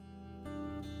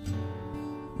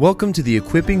Welcome to the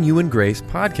Equipping You in Grace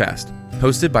podcast,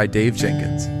 hosted by Dave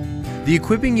Jenkins. The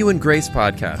Equipping You in Grace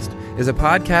podcast is a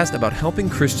podcast about helping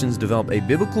Christians develop a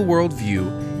biblical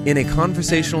worldview in a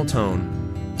conversational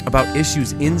tone about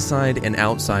issues inside and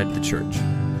outside the church.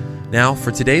 Now, for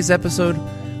today's episode,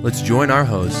 let's join our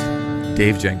host,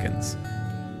 Dave Jenkins.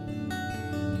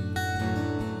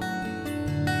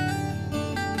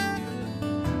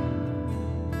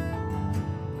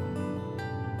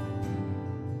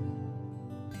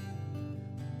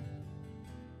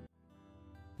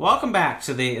 Welcome back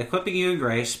to the Equipping You in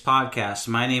Grace podcast.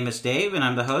 My name is Dave, and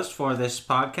I'm the host for this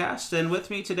podcast. And with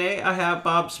me today, I have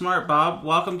Bob Smart. Bob,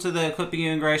 welcome to the Equipping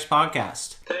You in Grace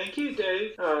podcast. Thank you,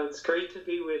 Dave. It's great to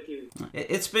be with you.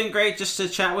 It's been great just to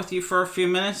chat with you for a few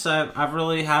minutes. I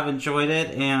really have enjoyed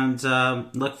it and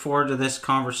look forward to this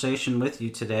conversation with you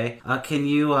today. Can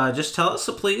you just tell us,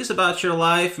 please, about your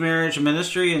life, marriage,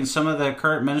 ministry, and some of the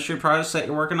current ministry projects that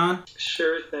you're working on?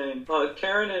 Sure thing.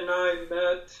 Karen and I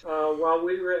met while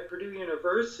we were at Purdue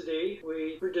University.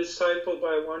 We were discipled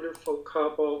by a wonderful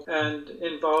couple and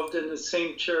involved in the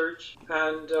same church.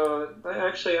 And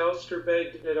actually, Elster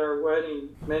begged at our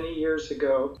wedding many years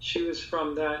ago. She was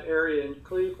from that area in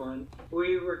Cleveland.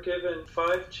 We were given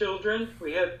 5 children.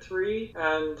 We had 3,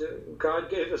 and God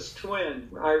gave us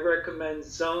twins. I recommend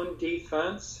Zone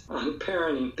Defense on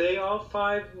parenting. They all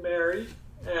 5 married.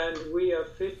 And we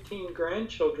have 15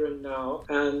 grandchildren now.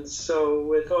 And so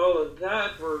with all of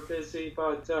that, we're busy.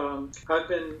 But I've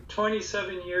been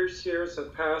 27 years here as a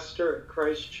pastor at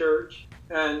Christ Church.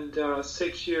 And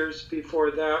 6 years before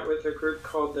that with a group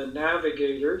called the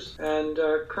Navigators. And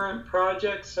current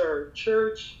projects are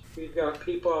church. We've got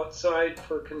people outside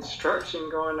for construction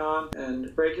going on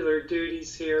and regular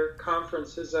duties here,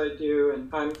 conferences I do, and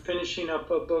I'm finishing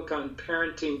up a book on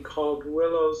parenting called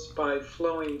Willows by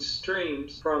Flowing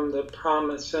Streams from the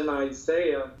promise in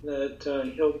Isaiah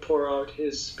that he'll pour out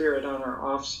his spirit on our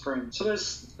offspring. So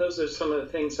those are some of the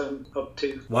things I'm up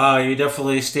to. Wow, you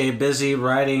definitely stay busy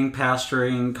writing,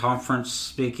 pastoring, conference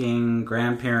speaking,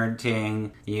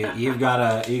 grandparenting. You've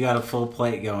got a full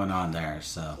plate going on there.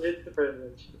 So it's a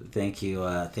privilege. Thank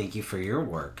you for your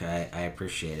work. I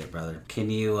appreciate it, brother. Can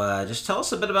you just tell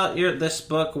us a bit about this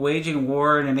book, Waging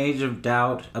War in an Age of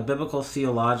Doubt, a biblical,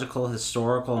 theological,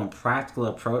 historical, and practical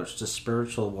approach to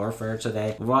spiritual warfare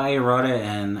today? Why you wrote it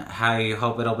and how you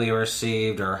hope it'll be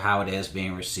received, or how it is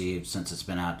being received since it's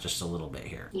been out just a little bit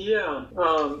here. Yeah.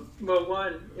 Well,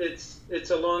 one, it's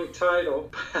a long title,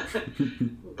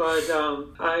 but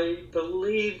I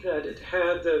believe that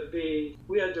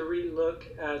we had to relook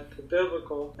at the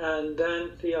biblical and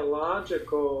then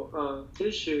theological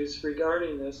issues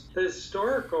regarding this. The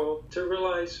historical, to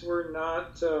realize we're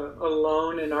not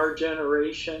alone in our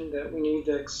generation, that we need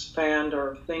to expand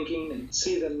our thinking and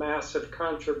see the massive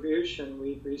contribution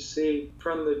we've received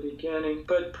from the beginning.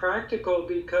 But practical,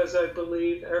 because I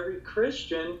believe every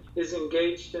Christian is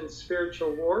engaged in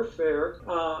spiritual warfare.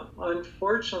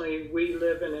 Unfortunately, we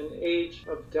live in an age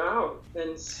of doubt.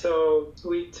 And so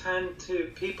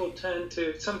people tend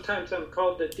to, sometimes I'm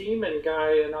called the demon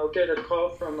guy, and I'll get a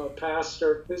call from a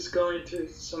pastor who's going through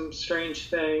some strange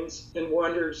things and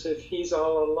wonders if he's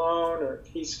all alone or if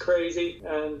he's crazy.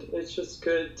 And it's just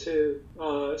good to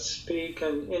speak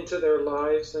into their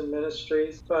lives and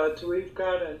ministries. But we've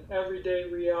got an everyday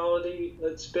reality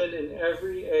that's been in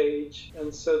every age.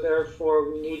 And so therefore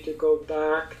we need to go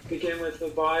back, begin with the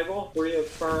Bible,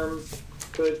 reaffirm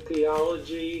good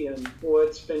theology and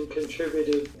what's been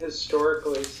contributed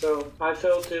historically. So I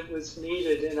felt it was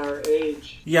needed in our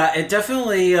age. Yeah, it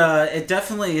definitely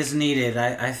is needed.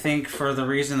 I think for the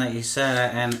reason that you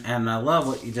said, and I love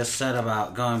what you just said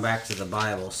about going back to the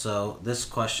Bible. So this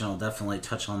question will definitely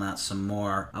touch on that some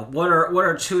more. What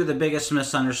are 2 of the biggest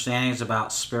misunderstandings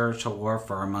about spiritual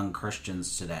warfare among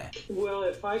Christians today? Well,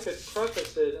 if I could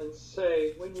preface it and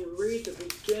say, when you read the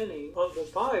beginning of the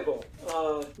Bible,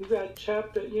 you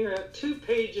have 2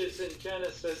 pages in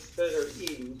Genesis that are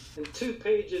Eden, and 2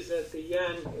 pages at the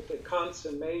end with the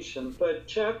consummation. But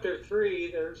chapter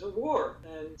 3, there's a war,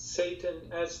 and Satan,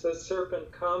 as the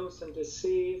serpent, comes and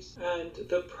deceives, and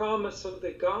the promise of the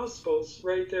Gospels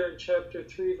right there in chapter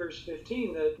 3, verse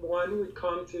 15, that one would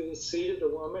come through the seed of the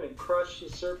woman and crush the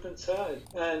serpent's head.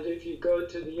 And if you go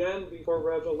to the end before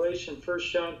Revelation, 1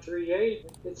 John 3:8,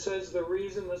 it says the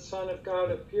reason the Son of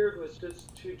God appeared was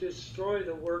to destroy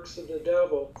the works of the devil.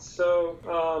 devil. So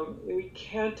we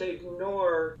can't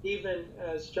ignore, even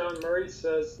as John Murray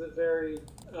says, the very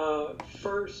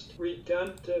first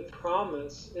redemptive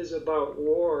promise is about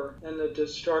war and the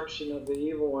destruction of the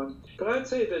evil one. But I'd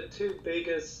say the two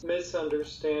biggest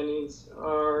misunderstandings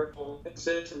are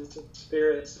existence of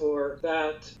spirits, or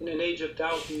that in an age of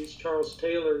doubt, to use Charles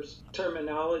Taylor's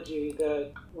terminology,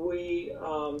 that we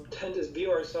tend to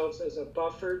view ourselves as a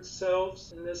buffered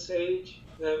selves in this age,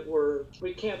 that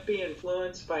we can't be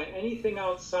influenced by anything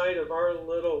outside of our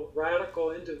little radical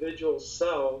individual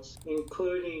selves,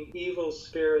 including evil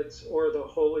spirits or the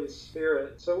Holy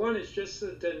Spirit. So one is just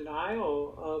the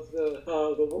denial of the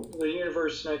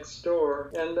universe next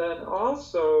door. And then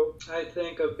also, I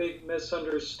think a big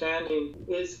misunderstanding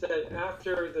is that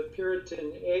after the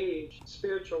Puritan age,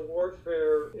 spiritual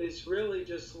warfare is really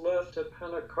just left to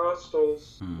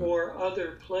Pentecostals or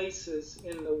other places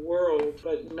in the world,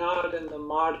 but not in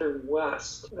the modern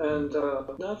West. And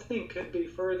nothing could be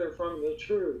further from the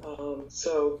truth.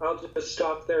 So I'll just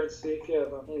stop there and see if you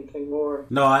have anything more.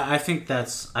 No, I think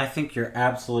you're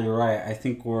absolutely right. I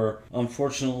think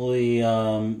unfortunately,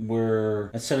 we're,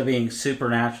 instead of being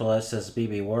supernaturalists, as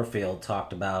B.B. Warfield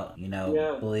talked about,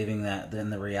 believing that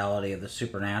in the reality of the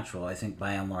supernatural, I think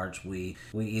by and large we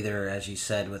either, as you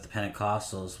said with the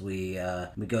Pentecostals, we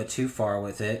go too far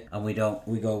with it, and we go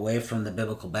away from the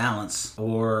biblical balance,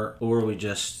 or we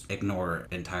just ignore it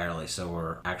entirely. So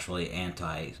we're actually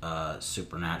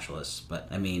anti-supernaturalists. But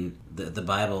I mean, the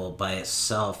Bible by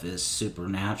itself is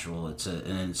supernatural. It's an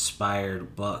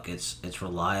inspired book. It's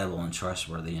reliable and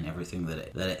trustworthy in everything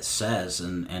that it says,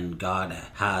 and God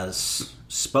has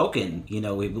spoken.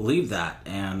 We believe that,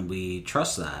 and we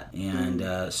trust that,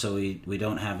 and so we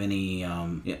don't have any.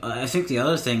 I think the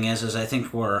other thing is I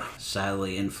think we're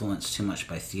sadly influenced too much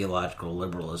by theological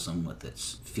liberalism with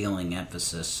its feeling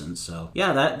emphasis, and so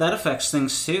that affects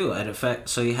things too.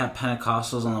 So you have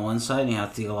Pentecostals on the one side, and you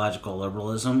have theological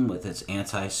liberalism with its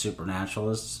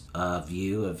anti-supernaturalist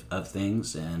view of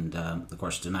things, and of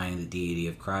course denying the deity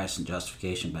of Christ and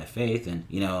justification by faith, and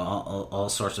all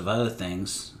sorts of other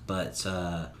things. But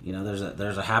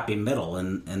there's a happy middle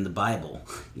in the Bible.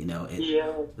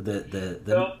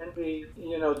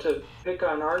 To pick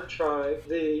on our tribe,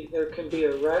 there can be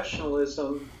a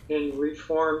rationalism in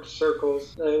Reformed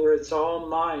circles where it's all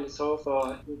mind, it's all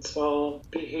thought, it's all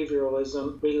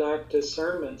behavioralism. We lack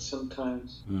discernment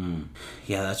sometimes.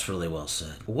 Yeah, that's really well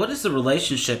said. What is the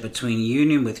relationship between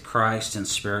union with Christ and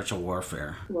spiritual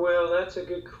warfare? Well, that's a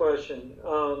good question.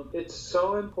 It's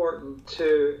so important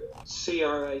to see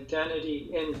our identity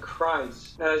in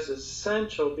Christ as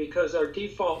essential, because our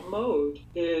default mode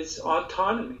is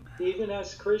autonomy. Even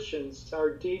as Christians,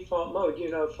 our default mode,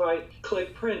 if I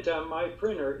click print on my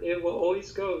printer, it will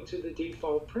always go to the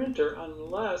default printer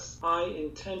unless I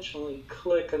intentionally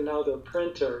click another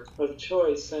printer of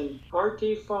choice. And our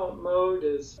default mode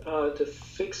is to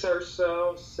fix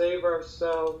ourselves, save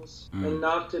ourselves, and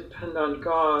not depend on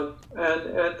God.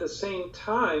 And at the same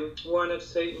time, one of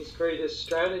Satan's greatest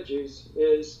strategies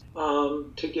is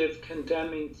to give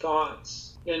condemning thoughts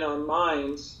in our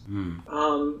minds,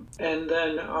 and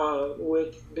then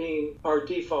with being our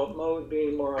default mode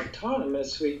being more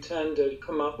autonomous, we tend to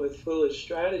come up with foolish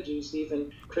strategies,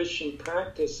 even Christian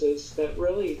practices that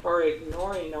really are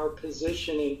ignoring our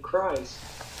position in Christ.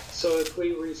 So if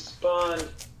we respond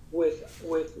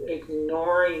with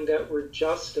ignoring that we're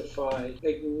justified,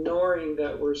 ignoring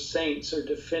that we're saints or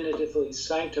definitively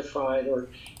sanctified, or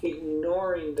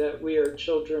ignoring that we are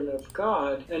children of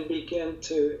God, and begin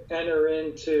to enter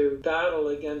into battle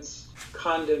against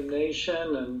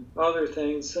condemnation and other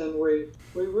things, and we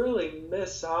really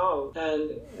miss out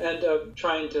and end up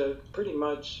trying to pretty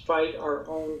much fight our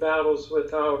own battles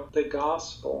without the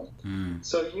gospel.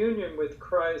 So union with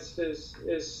Christ is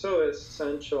so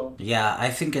essential. Yeah, I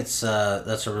think that's a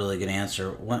really good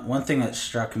answer. One thing that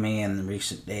struck me in the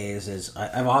recent days is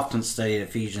I've often studied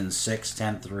Ephesians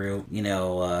 6:10 through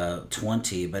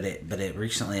 20, but it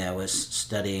recently I was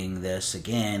studying this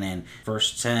again, and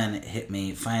verse 10 hit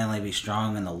me. Finally, be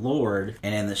strong in the Lord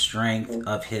and in the strength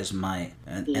of His might.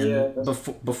 And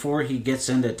before he gets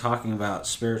into talking about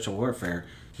spiritual warfare,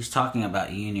 he's talking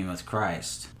about union with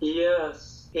Christ.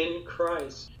 Yes. In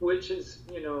Christ, which is,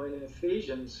 in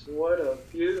Ephesians, what a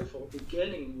beautiful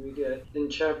beginning we get in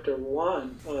chapter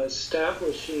 1,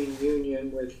 establishing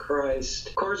union with Christ.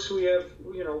 Of course, we have,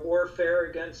 warfare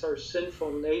against our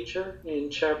sinful nature in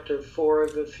chapter 4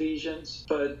 of Ephesians,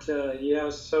 but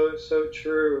so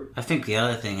true. I think the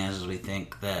other thing is we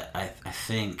think that,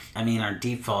 our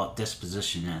default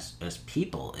disposition as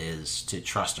people is to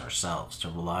trust ourselves, to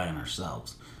rely on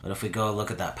ourselves. But if we go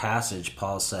look at that passage,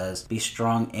 Paul says, be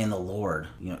strong in the Lord.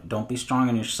 Don't be strong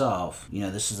in yourself.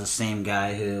 This is the same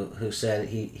guy who said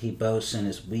he boasts in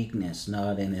his weakness,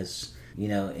 not in his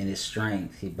in his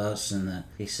strength. He boasts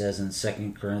he says in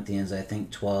 2 Corinthians, I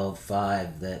think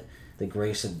 12:5, that the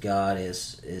grace of God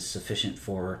is sufficient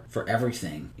for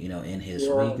everything, in his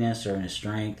weakness or in his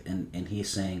strength. And he's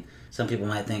saying, some people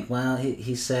might think, well,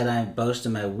 he said I boast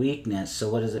in my weakness, so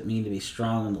what does it mean to be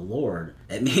strong in the Lord?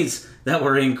 It means that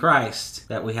we're in Christ,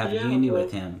 that we have union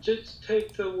with him. Just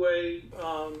take the way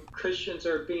Christians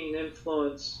are being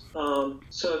influenced.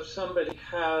 So if somebody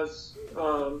has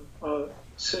a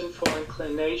sinful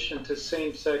inclination to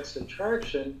same-sex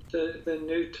attraction, the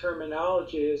new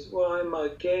terminology is, well, I'm a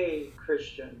gay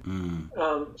Christian.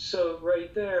 So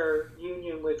right there,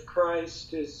 union with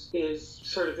Christ is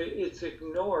sort of, it's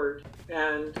ignored,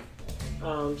 and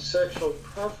sexual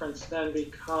preference then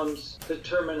becomes the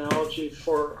terminology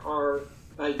for our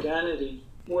identity.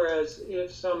 Whereas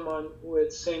if someone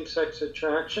with same-sex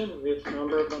attraction, we have a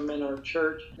number of them in our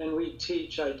church, and we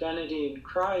teach identity in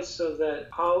Christ so that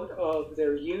out of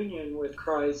their union with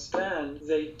Christ, then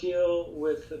they deal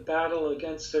with the battle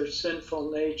against their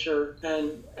sinful nature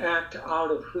and act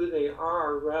out of who they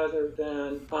are rather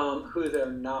than who they're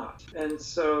not. And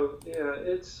so,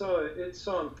 it's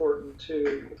so important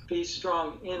to be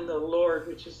strong in the Lord,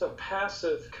 which is a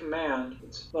passive command.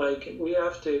 It's like we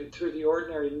have to, through the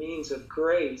ordinary means of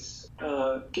grace,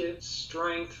 get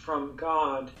strength from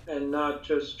God and not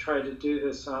just try to do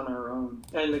this on our own.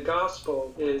 And the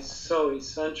gospel is so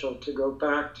essential to go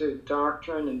back to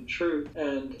doctrine and truth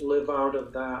and live out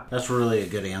of that. That's really a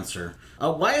good answer.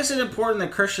 Why is it important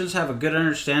that Christians have a good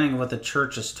understanding of what the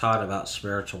church has taught about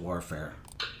spiritual warfare?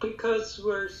 Because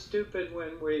we're stupid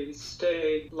when we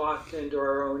stay locked into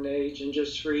our own age and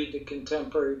just read the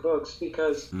contemporary books,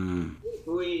 because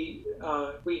we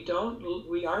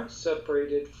aren't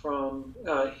separated from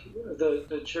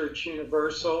the Church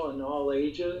Universal and all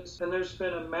ages, and there's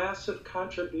been a massive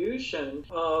contribution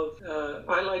of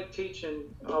I like teaching.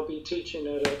 I'll be teaching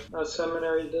at a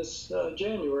seminary this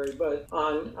January, but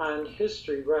on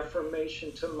history,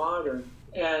 Reformation to modern.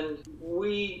 And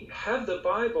we have the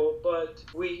Bible, but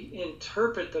we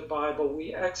interpret the Bible,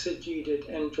 we exegete it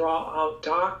and draw out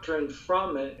doctrine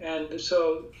from it. And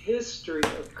so history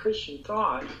of Christian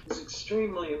thought is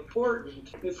extremely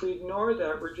important. If we ignore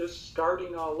that, we're just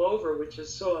starting all over, which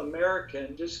is so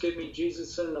American. Just give me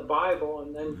Jesus in the Bible,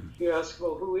 and then you ask,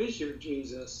 well, who is your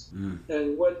Jesus?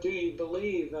 And what do you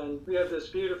believe? And we have this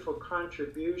beautiful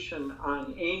contribution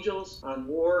on angels, on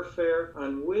warfare,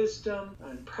 on wisdom,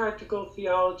 on practical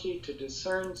theology to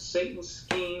discern Satan's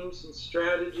schemes and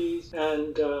strategies,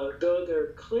 and though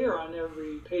they're clear on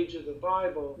every page of the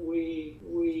Bible,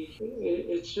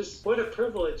 it's just what a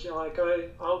privilege. Like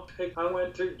I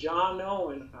went through John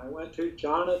Owen, I went through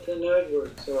Jonathan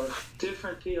Edwards, or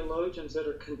different theologians that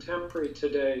are contemporary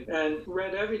today, and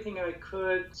read everything I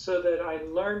could so that I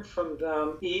learned from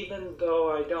them, even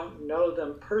though I don't know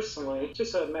them personally. It's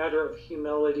just a matter of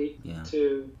humility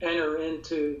to enter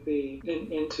into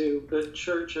the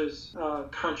church's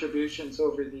contributions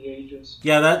over the ages.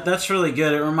 Yeah, that's really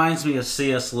good. It reminds me of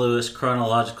C.S. Lewis'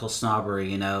 chronological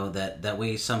snobbery, that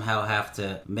we somehow have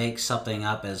to make something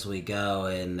up as we go,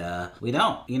 and we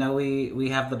don't. We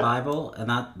have the Bible, and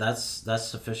that's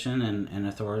sufficient and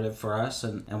authoritative for us,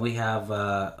 and we have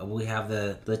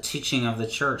the teaching of the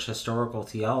church, historical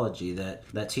theology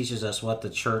that teaches us what the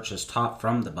church has taught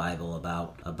from the Bible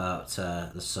about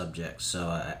the subject. So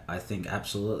I think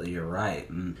absolutely you're right,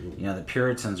 and the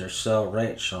Puritans are so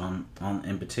rich on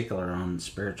in particular on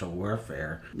spiritual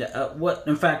warfare. What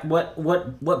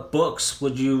books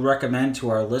would you recommend to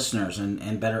our listeners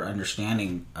in better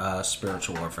understanding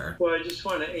spiritual warfare? Well, I just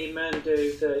want to amen,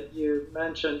 Dave, that you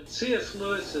mentioned C.S.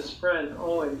 Lewis's friend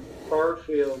Owen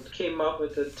Barfield came up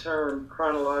with the term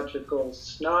chronological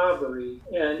snobbery,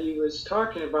 and he was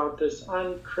talking about this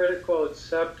uncritical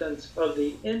acceptance of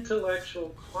the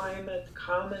intellectual climate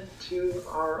common to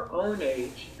our own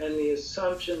age, and the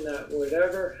assumption that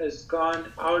whatever has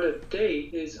gone out of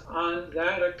date is on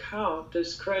that account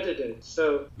discredited.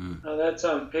 So that's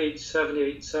on page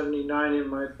 78, 79 in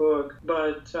my book.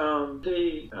 But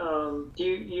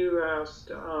you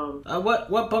asked...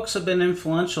 what books have been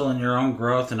influential in your own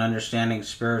growth and understanding understanding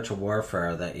spiritual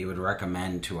warfare that you would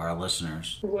recommend to our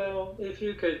listeners? Well, if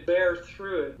you could bear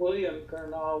through it, William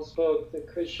Gurnall's book, The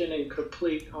Christian in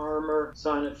Complete Armor, is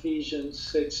on Ephesians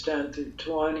 6:10 through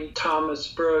 20.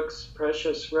 Thomas Brooks,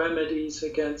 Precious Remedies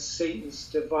Against Satan's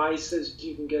Devices.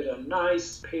 You can get a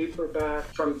nice paperback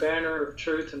from Banner of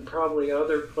Truth and probably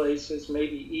other places,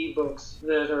 maybe ebooks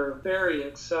that are very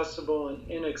accessible and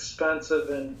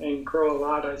inexpensive and grow a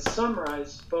lot. I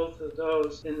summarized both of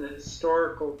those in the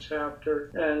historical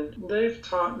chapter, and they've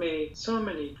taught me so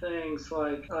many things,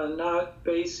 like not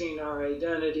basing our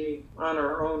identity on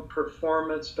our own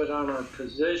performance but on our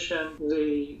position,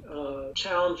 the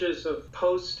challenges of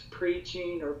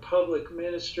post-preaching or public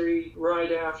ministry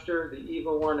right after the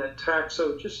evil one attacks.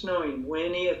 So just knowing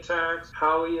when he attacks,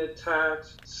 how he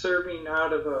attacks, serving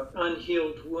out of an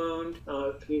unhealed wound.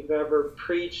 If you've ever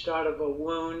preached out of a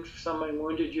wound, someone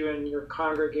wounded you in your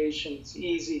congregation, it's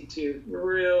easy to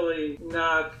really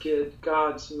not get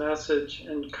God's message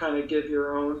and kind of give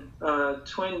your own.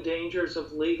 Twin dangers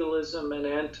of legalism and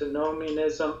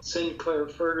antinomianism. Sinclair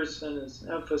Ferguson has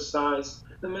emphasized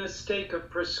the mistake of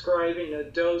prescribing a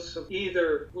dose of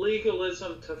either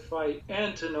legalism to fight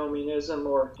antinomianism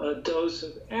or a dose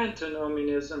of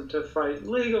antinomianism to fight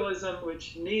legalism,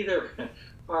 which neither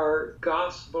are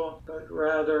gospel, but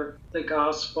rather the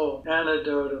gospel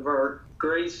antidote of our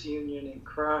grace union in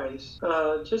Christ.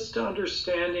 Just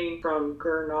understanding from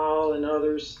Gurnall and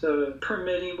others the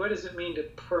permitting, what does it mean to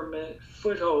permit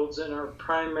footholds in our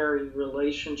primary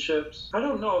relationships? I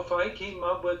don't know if I came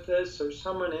up with this or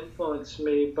someone influenced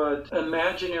me, but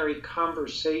imaginary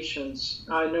conversations.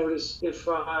 I notice if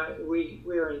we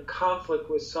are in conflict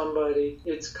with somebody,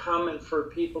 it's common for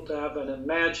people to have an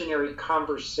imaginary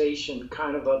conversation,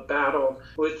 kind of a battle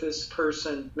with this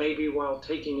person, maybe while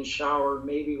taking a shower,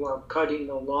 maybe while cutting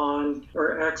the lawn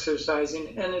or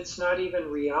exercising, and it's not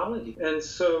even reality. And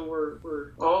so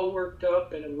we're all worked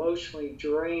up and emotionally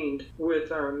drained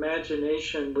with our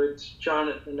imagination, which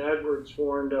Jonathan Edwards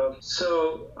warned of.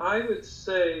 So I would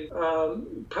say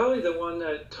probably the one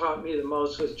that taught me the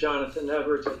most was Jonathan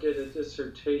Edwards. I did a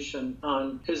dissertation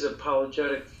on his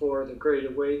apologetic for the Great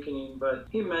Awakening, but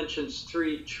he mentions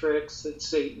 3 tricks that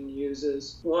Satan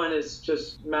uses. One is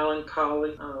just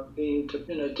melancholy, being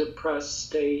in a depressed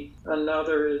state.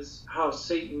 Another is how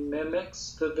Satan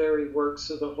mimics the very works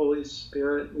of the Holy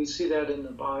Spirit. We see that in the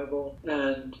Bible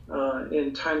and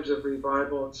in times of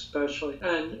revival especially.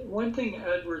 And one thing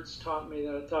Edwards taught me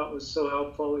that I thought was so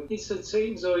helpful, he said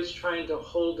Satan's always trying to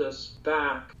hold us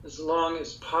back as long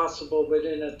as possible, but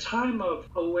in a time of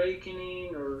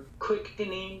awakening or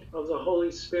quickening of the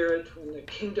Holy Spirit, when the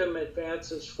kingdom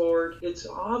advances forward, it's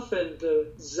often the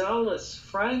zealous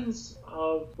friends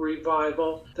of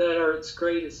revival that are its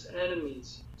greatest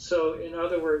enemies. So, in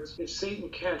other words, if Satan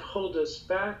can't hold us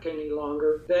back any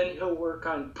longer, then he'll work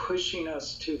on pushing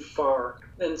us too far.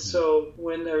 And so,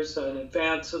 when there's an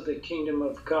advance of the kingdom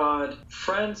of God,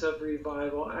 friends of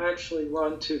revival actually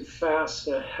run too fast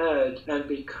ahead and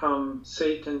become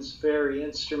Satan's very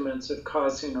instruments of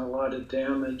causing a lot of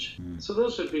damage. So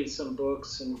those would be some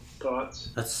books and thoughts.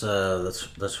 That's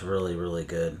really, really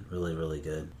good. Really, really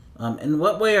good. In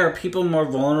what way are people more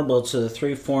vulnerable to the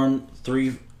three forms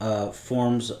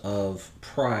of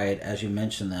pride, as you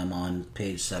mentioned them on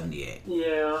page 78?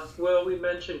 Yeah, well, we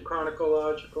mentioned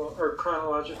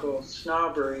chronological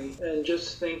snobbery, and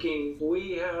just thinking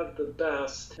we have the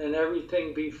best and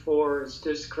everything before is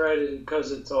discredited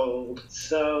because it's old.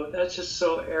 So that's just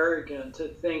so arrogant to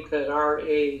think that our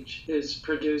age is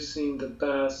producing the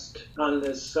best on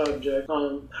this subject.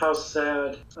 How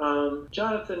sad.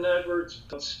 Jonathan Edwards,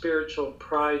 spiritual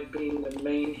pride being the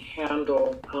main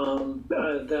handle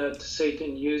that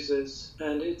Satan uses.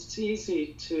 And it's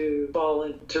easy to fall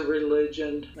into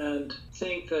religion and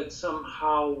think that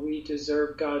somehow we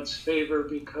deserve God's favor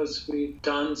because we've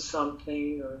done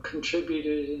something or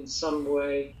contributed in some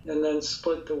way, and then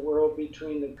split the world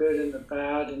between the good and the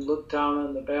bad and look down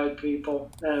on the bad people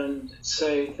and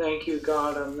say, thank you,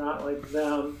 God, I'm not like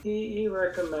them. He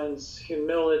recommends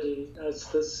humility as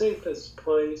the safest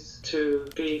place to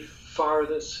be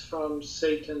farthest from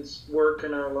Satan's work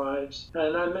in our lives.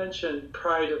 And I mentioned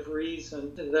pride of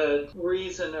reason, that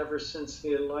reason ever since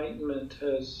the Enlightenment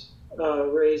has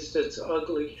raised its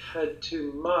ugly head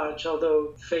too much.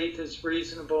 Although faith is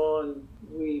reasonable and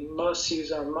we must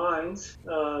use our minds,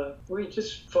 we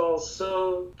just fall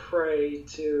so prey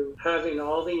to having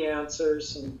all the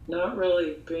answers and not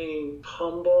really being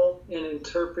humble in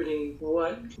interpreting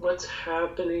what's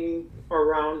happening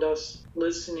around us.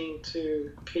 listening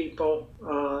to people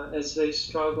as they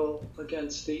struggle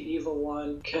against the evil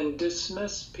one, can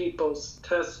dismiss people's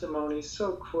testimony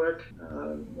so quick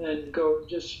and go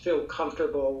just feel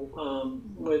comfortable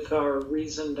with our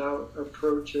reasoned out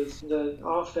approaches that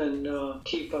often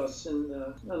keep us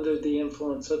under the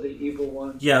influence of the evil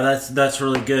one. Yeah, that's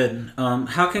really good.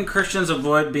 How can Christians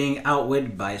avoid being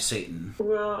outwitted by Satan?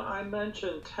 Well, I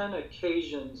mentioned 10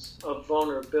 occasions of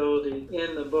vulnerability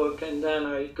in the book, and then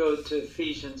I go to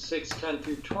Ephesians 6:10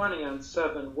 through 20 on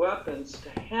 7 weapons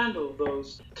to handle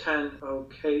those 10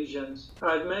 occasions.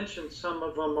 I've mentioned some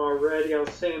of them already. I'll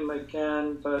say them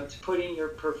again, but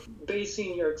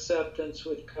basing your acceptance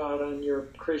with God on your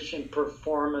Christian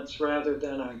performance rather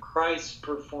than on Christ's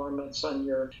performance on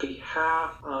your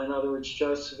behalf, in other words,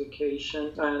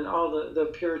 justification. And all the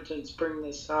Puritans bring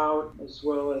this out, as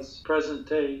well as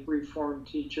present-day Reformed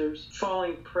teachers.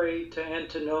 Falling prey to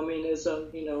antinomianism.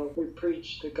 We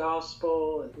preach the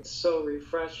gospel, and it's so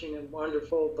refreshing and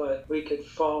wonderful, but we could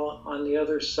fall on the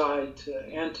other side to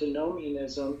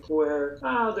antinomianism, where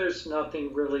there's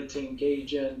nothing really to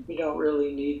engage in. We don't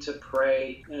really need to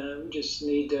pray, and we just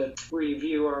need to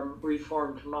review our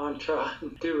Reformed mantra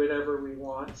and do whatever we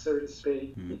want, so to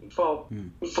speak. Fall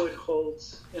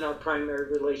footholds in our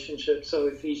primary relationship. So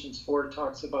Ephesians 4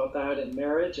 talks about that in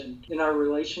marriage and in our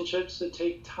relationships, to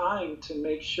take time to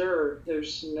make sure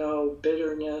there's no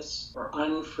bitterness or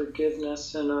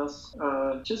unforgiveness in us.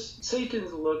 Just Satan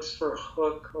looks for a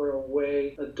hook or a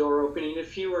way, a door opening.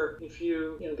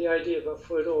 The idea of a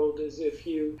foothold is if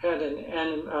you had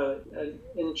an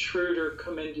intruder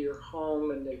come into your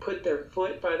home and they put their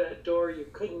foot by that door, you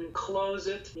couldn't close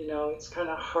it. It's kind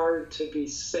of hard to be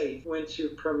safe once you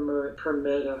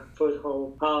permit a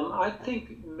foothold. I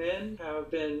think men have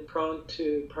been prone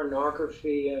to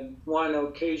pornography, and one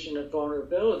occasion of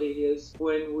vulnerability is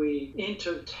when we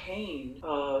entertain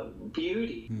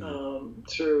beauty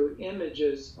through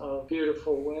images of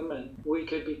beautiful women. We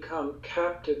could become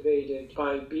captivated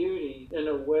by beauty in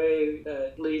a way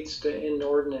that leads to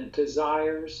inordinate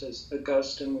desires, as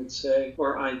Augustine would say,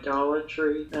 or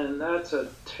idolatry, and that's a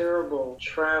terrible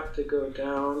trap to go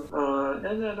down.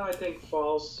 And then I think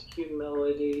false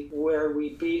humility, where we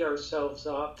beat ourselves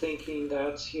up thinking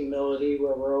that's humility,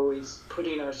 where we're always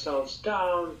putting ourselves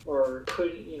down or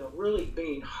really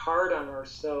being hard on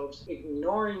ourselves,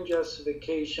 ignoring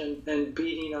justification and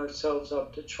beating ourselves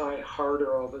up to try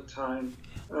harder all the time.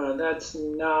 That's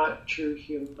not true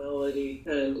humility,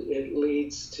 and it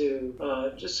leads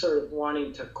to just sort of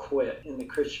wanting to quit in the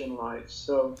Christian life.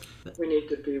 So we need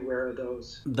to be aware of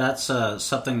those. That's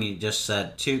something you just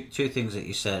said. Two things that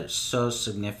you said are so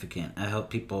significant. I hope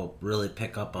people really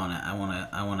pick up on it. I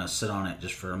want to sit on it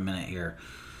just for a minute here.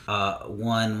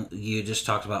 One, you just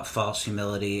talked about false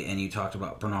humility, and you talked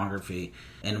about pornography.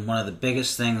 And one of the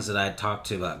biggest things that I talk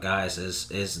to about guys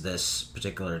is this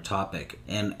particular topic.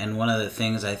 And one of the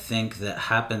things I think that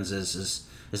happens is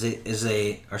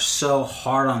they are so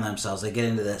hard on themselves. They get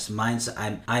into this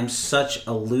mindset. I'm such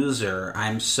a loser.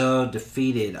 I'm so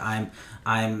defeated. But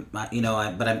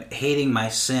I'm hating my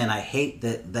sin. I hate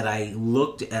that I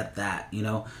looked at that,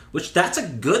 which that's a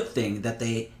good thing, that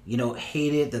they,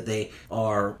 hate it, that they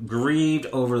are grieved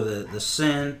over the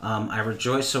sin. I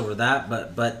rejoice over that,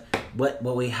 but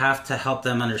what we have to help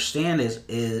them understand is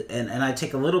and I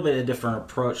take a little bit of a different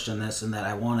approach than this, in that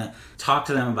I want to talk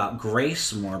to them about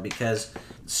grace more, because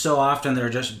so often they're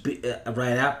just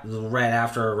right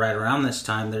around this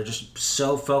time, they're just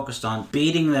so focused on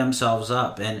beating themselves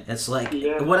up, and it's like,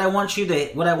 what I want you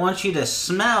to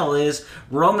smell is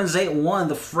Romans 8:1,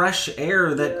 the fresh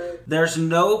air, that there's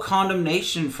no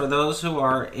condemnation for those who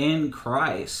are in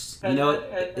Christ.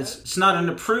 It's not an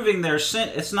approving their sin.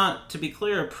 It's not, to be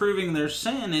clear, approving their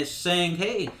sin. It's saying,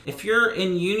 hey, if you're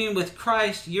in union with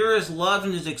Christ, you're as loved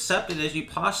and as accepted as you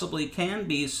possibly can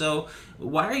be. So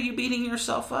why are you beating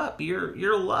yourself up?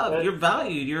 You're loved, you're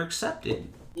valued, you're accepted.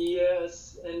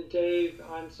 Yes, and Dave,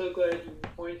 I'm so glad you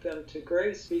point them to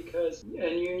grace, because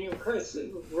in union with Christ,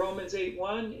 Romans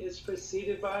 8:1 is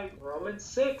preceded by Romans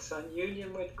 6 on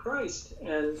union with Christ,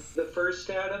 and the first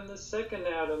Adam, the second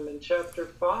Adam in chapter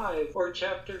 5, or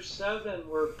chapter 7,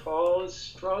 where Paul is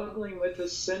struggling with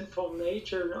his sinful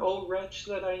nature, oh wretch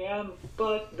that I am,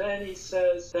 but then he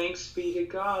says, thanks be to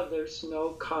God, there's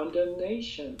no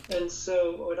condemnation. And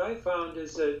so what I found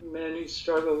is that men who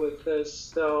struggle with this,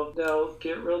 they'll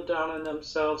get real down on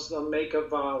themselves. They'll make a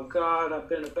vow, God, I've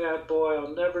been a bad boy,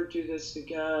 I'll never do this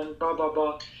again, blah blah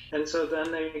blah. And so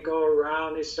then they go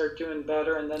around, they start doing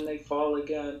better, and then they fall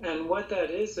again. And what that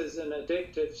is an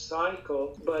addictive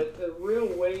cycle. But the real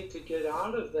way to get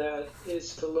out of that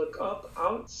is to look up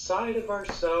outside of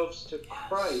ourselves to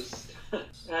Christ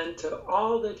and to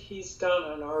all that he's done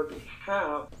on our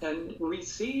behalf, and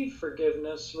receive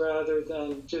forgiveness rather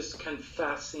than just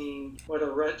confessing what a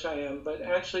wretch I am, but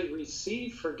actually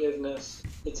receive forgiveness.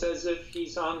 It's as if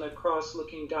he's on the cross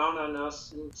looking down on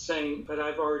us and saying, but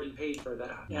I've already paid for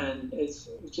that. And it's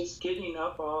just getting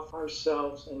up off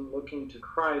ourselves and looking to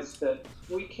Christ that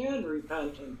we can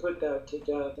repent and put that to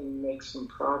death and make some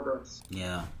progress.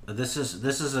 Yeah, this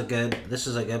is a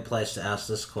good place to ask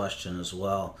this question as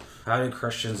well. How do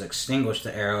Christians extinguish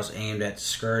the arrows aimed at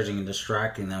discouraging and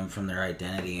distracting them from their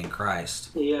identity in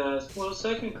Christ? Yes. Well,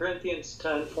 2 Corinthians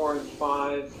 10, 4 and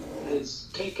 5 is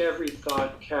take every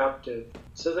thought captive.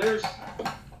 So there's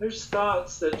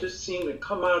thoughts that just seem to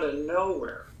come out of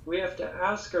nowhere. We have to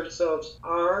ask ourselves,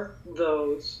 are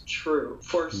those true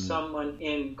for someone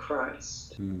in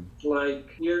Christ?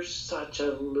 Like, you're such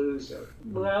a loser.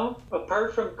 Well,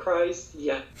 apart from Christ,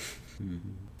 yeah.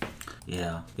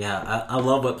 Yeah. I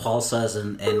love what Paul says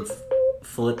in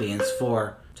Philippians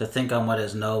 4, to think on what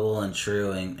is noble and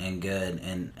true and good,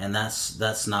 and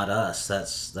that's not us,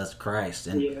 that's Christ.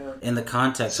 And in the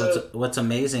context, what's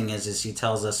amazing is he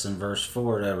tells us in verse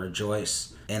 4 to rejoice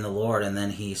in the Lord, and then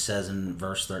he says in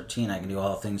verse 13, I can do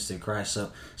all things through Christ.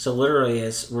 So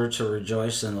literally we're to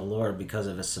rejoice in the Lord because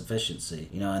of his sufficiency,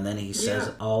 and then he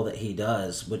says all that he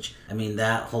does, which, I mean,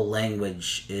 that whole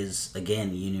language is,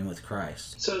 again, union with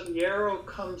Christ. So the arrow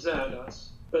comes at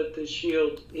us, but the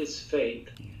shield is faith.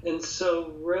 And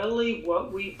so really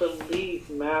what we believe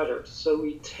matters. So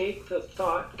we take the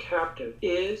thought captive.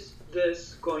 Is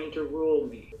this going to rule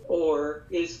me? Or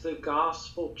is the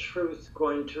gospel truth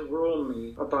going to rule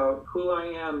me about who I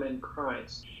am in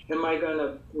Christ? Am I going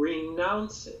to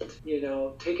renounce it?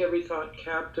 Take every thought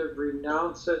captive,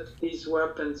 renounce it. These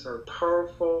weapons are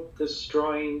powerful,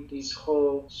 destroying these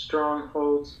whole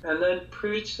strongholds. And then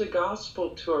preach the gospel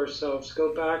to ourselves.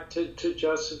 Go back to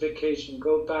justification.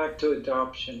 Go back to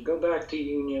adoption. Go back to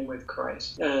union with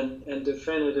Christ and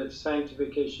definitive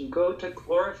sanctification. Go to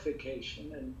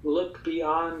glorification and look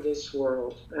beyond this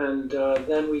world. And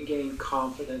then we gain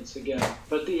confidence again.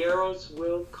 But the arrows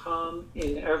will come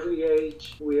in every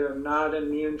age. We are not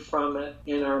immune from it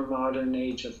in our modern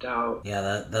age of doubt.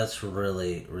 Yeah, that's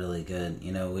really, really good.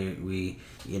 We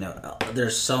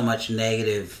there's so much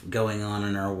negative going on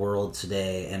in our world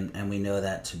today, and we know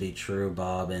that to be true,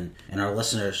 Bob, and our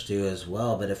listeners do as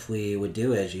well. But if we would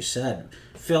do, as you said,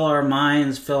 fill our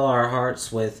minds, fill our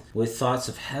hearts with thoughts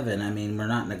of heaven. I mean, we're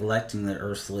not neglecting our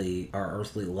earthly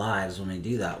lives when we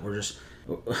do that. We're just,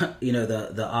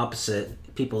 the opposite.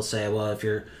 People say, well, if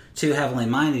you're too heavenly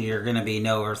minded, you're going to be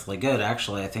no earthly good.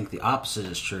 Actually, I think the opposite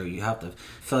is true. You have to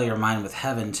fill your mind with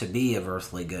heaven to be of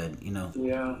earthly good.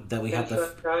 Yeah. That we have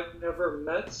to. I've never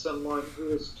met someone who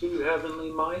is too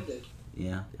heavenly minded.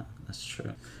 Yeah, that's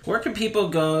true. Where can people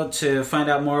go to find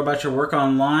out more about your work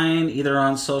online, either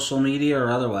on social media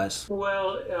or otherwise?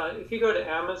 Well, if you go to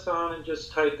Amazon and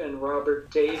just type in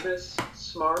Robert Davis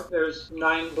Smart, there's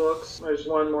 9 books. There's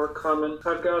one more coming.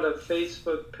 I've got a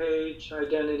Facebook page,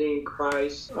 Identity in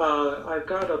Christ. I've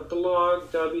got a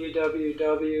blog,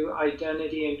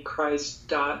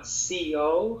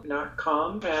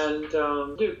 www.identityinchrist.co.com, and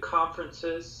do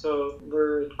conferences. So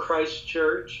we're at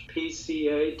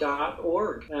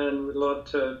ChristchurchPCA.org, and we'd love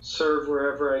to serve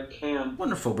wherever I can.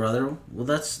 Wonderful, brother. Well,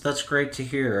 that's great to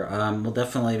hear. We'll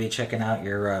definitely be checking out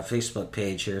your Facebook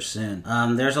page here soon.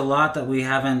 There's a lot that we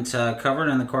haven't covered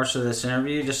in the course of this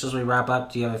interview. Just as we wrap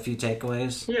up, do you have a few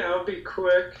takeaways? Yeah, I'll be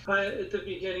quick. At the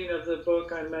beginning of the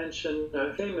book, I mentioned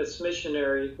a famous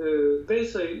missionary who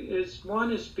basically is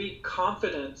be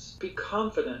confident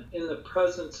in the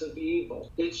presence of evil.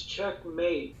 It's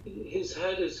checkmate. His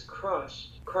head is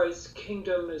crushed. Christ's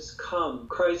kingdom is come.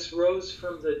 Christ rose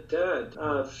from the dead.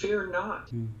 Fear not.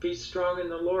 Be strong in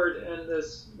the Lord. And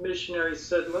this missionary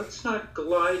said, let's not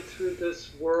glide through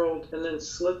this world and then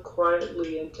slip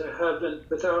quietly into heaven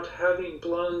without having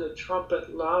blown the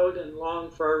trumpet loud and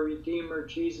long for our Redeemer,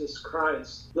 Jesus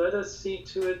Christ. Let us see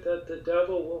to it that the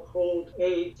devil will hold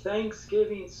a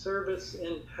Thanksgiving service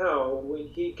in hell when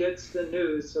he gets the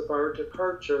news of our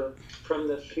departure from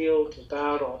the field of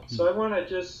battle. So I want to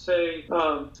just say,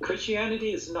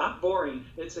 Christianity is not boring.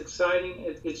 It's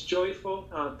exciting. It's joyful,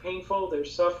 painful.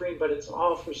 There's suffering, but it's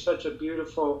all for such a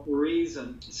beautiful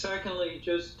reason. Secondly,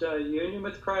 just union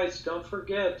with Christ. Don't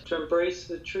forget to embrace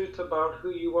the truth about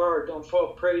who you are. Don't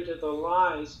fall prey to the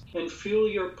lies, and fuel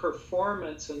your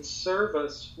performance and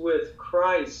service with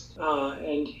Christ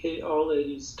and all that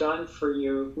He's done for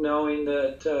you, knowing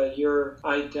that your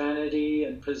identity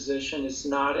and position is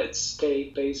not at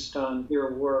stake based on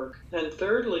your work. And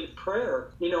thirdly, prayer.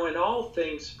 In all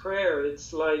things, prayer,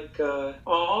 it's like like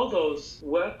all those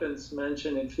weapons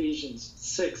mentioned in Ephesians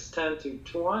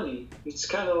 6:10-20. It's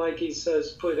kind of like he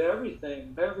says, put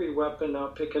every weapon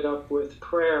up, pick it up with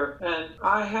prayer. And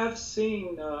I have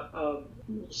seen,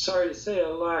 sorry to say, a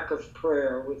lack of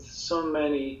prayer with so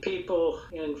many people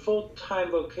in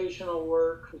full-time vocational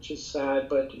work, which is sad,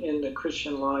 but in the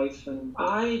Christian life. And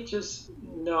I just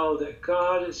know that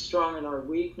God is strong in our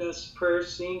weakness. Prayer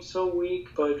seems so weak,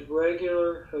 but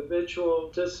regular,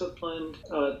 habitual, disciplined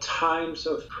times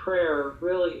of prayer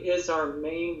really is our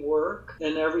main work,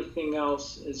 and everything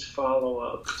else is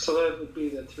follow-up. So that would be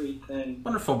the three things.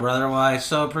 Wonderful, brother. Well, I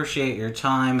so appreciate your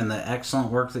time and the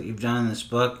excellent work that you've done in this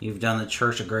book. You've done the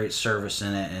church a great service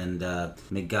in it, and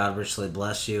may God richly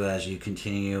bless you as you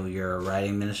continue your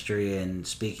writing ministry and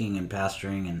speaking and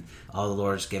pastoring and all the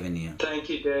Lord's given you. Thank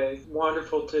you, Dave.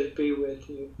 Wonderful to be with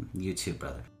you. You too,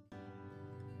 brother.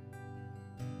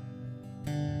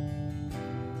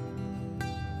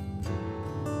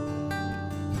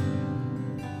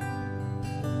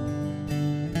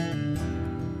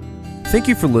 Thank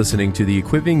you for listening to the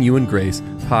Equipping You in Grace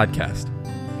podcast.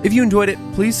 If you enjoyed it,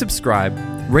 please subscribe,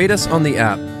 rate us on the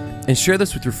app, and share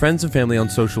this with your friends and family on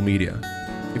social media.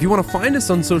 If you want to find us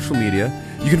on social media,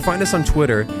 you can find us on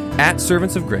Twitter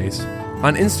 @Servants of Grace,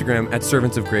 on Instagram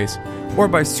 @Servants of Grace, or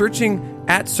by searching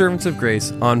 @Servants of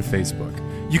Grace on Facebook.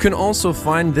 You can also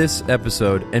find this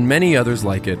episode and many others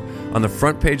like it on the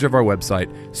front page of our website,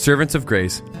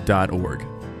 servantsofgrace.org.